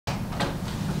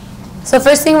So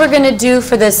first thing we're going to do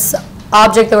for this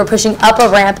object that we're pushing up a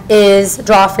ramp is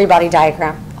draw a free body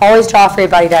diagram. Always draw a free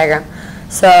body diagram.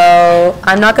 So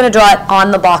I'm not going to draw it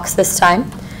on the box this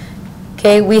time.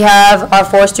 Okay, we have our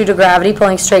force due to gravity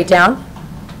pulling straight down,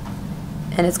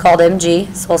 and it's called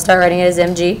mg, so we'll start writing it as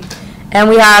mg. And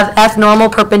we have F normal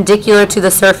perpendicular to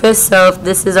the surface, so if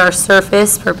this is our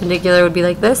surface, perpendicular would be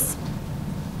like this.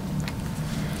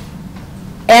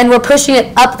 And we're pushing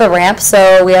it up the ramp,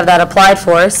 so we have that applied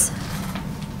force,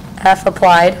 F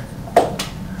applied.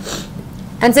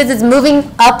 And since it's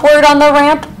moving upward on the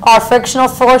ramp, our frictional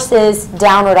force is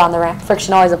downward on the ramp.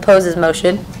 Friction always opposes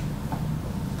motion.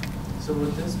 So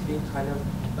would this be kind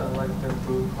of like the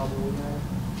brood problem we had?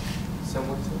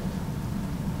 Similar to it?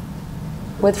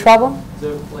 With trouble?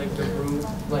 Like the brood,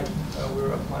 like we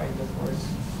were applying the force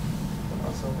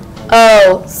also.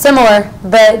 Oh, similar,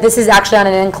 but this is actually on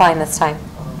an incline this time.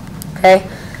 Okay.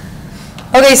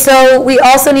 Okay, so we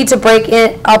also need to break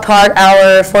it apart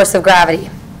our force of gravity.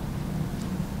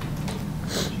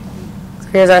 So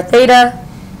here's our theta.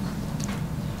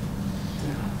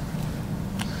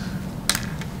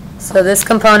 So this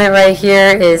component right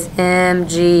here is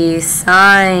mg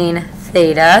sine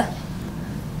theta,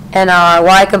 and our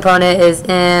y component is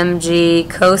mg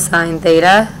cosine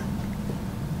theta.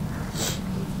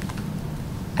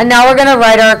 And now we're going to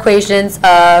write our equations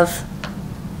of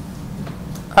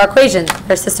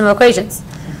our system of equations.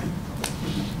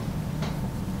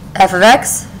 F of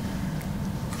x.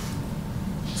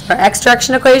 So our x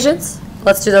direction equations.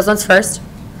 Let's do those ones first.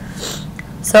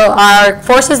 So our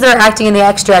forces that are acting in the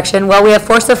x direction, well, we have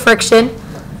force of friction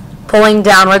pulling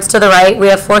downwards to the right. We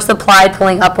have force applied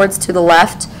pulling upwards to the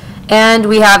left. And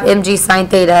we have mg sine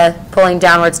theta pulling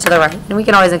downwards to the right. And we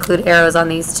can always include arrows on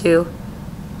these too.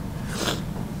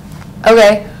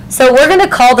 Okay, so we're going to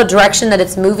call the direction that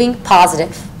it's moving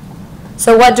positive.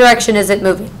 So what direction is it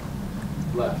moving?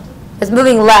 Left. It's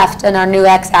moving left in our new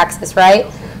x-axis,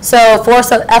 right? So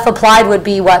force of F applied would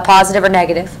be what, positive or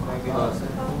negative?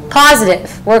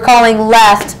 Positive. We're calling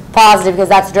left positive because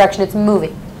that's the direction it's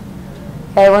moving.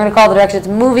 Okay, we're going to call the direction it's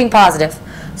moving positive.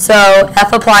 So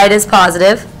F applied is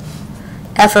positive,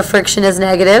 F of friction is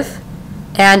negative,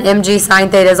 and mg sine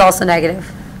theta is also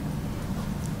negative.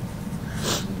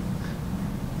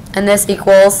 And this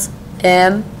equals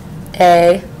m,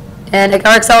 a, and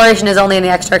our acceleration is only in the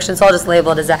x direction, so I'll just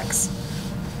label it as x.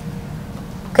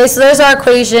 Okay, so there's our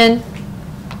equation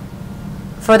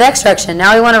for the x direction.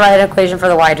 Now we want to write an equation for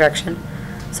the y direction.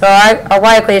 So our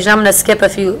y equation, I'm going to skip a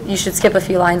few, you should skip a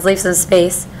few lines, leave some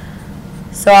space.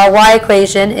 So our y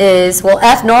equation is, well,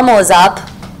 F normal is up,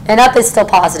 and up is still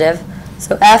positive.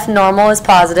 So F normal is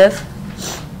positive.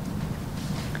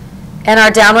 And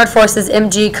our downward force is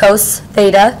mg cos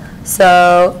theta,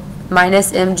 so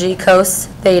minus mg cos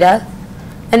theta.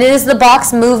 And is the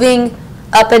box moving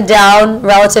up and down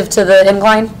relative to the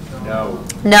incline? No.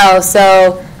 No,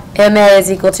 so ma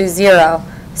is equal to 0.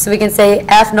 So we can say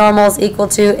F normal is equal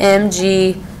to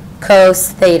mg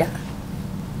cos theta.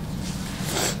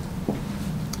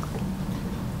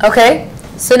 Okay,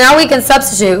 so now we can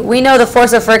substitute. We know the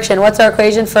force of friction. What's our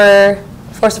equation for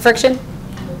force of friction?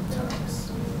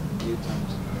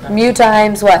 Mu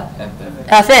times what?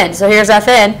 Fn. So here's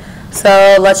Fn.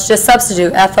 So let's just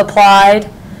substitute. F applied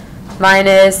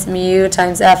minus mu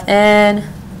times Fn.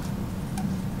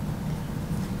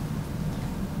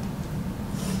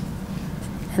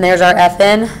 And there's our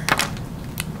Fn.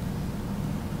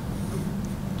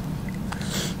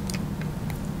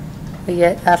 We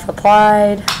get F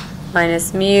applied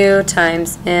minus mu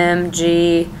times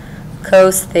mg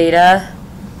cos theta.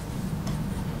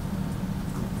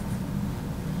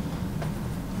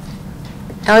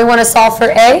 Now we want to solve for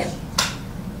A.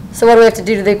 So what do we have to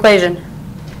do to the equation?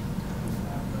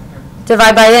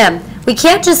 Divide by m. We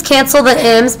can't just cancel the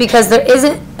m's because there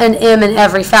isn't an m in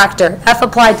every factor. F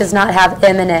applied does not have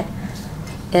m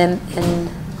in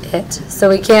it. So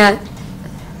we can't.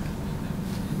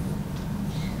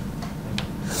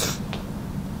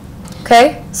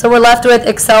 Okay, so we're left with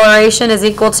acceleration is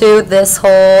equal to this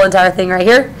whole entire thing right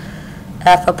here.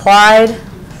 F applied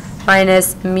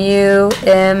minus mu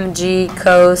mg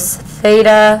cos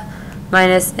theta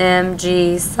minus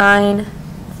mg sine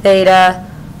theta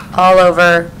all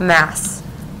over mass.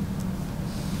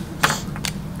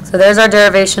 So there's our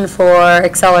derivation for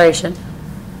acceleration.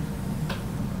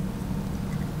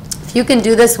 If you can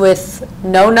do this with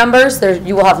no numbers,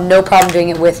 you will have no problem doing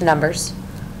it with numbers.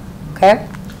 Okay?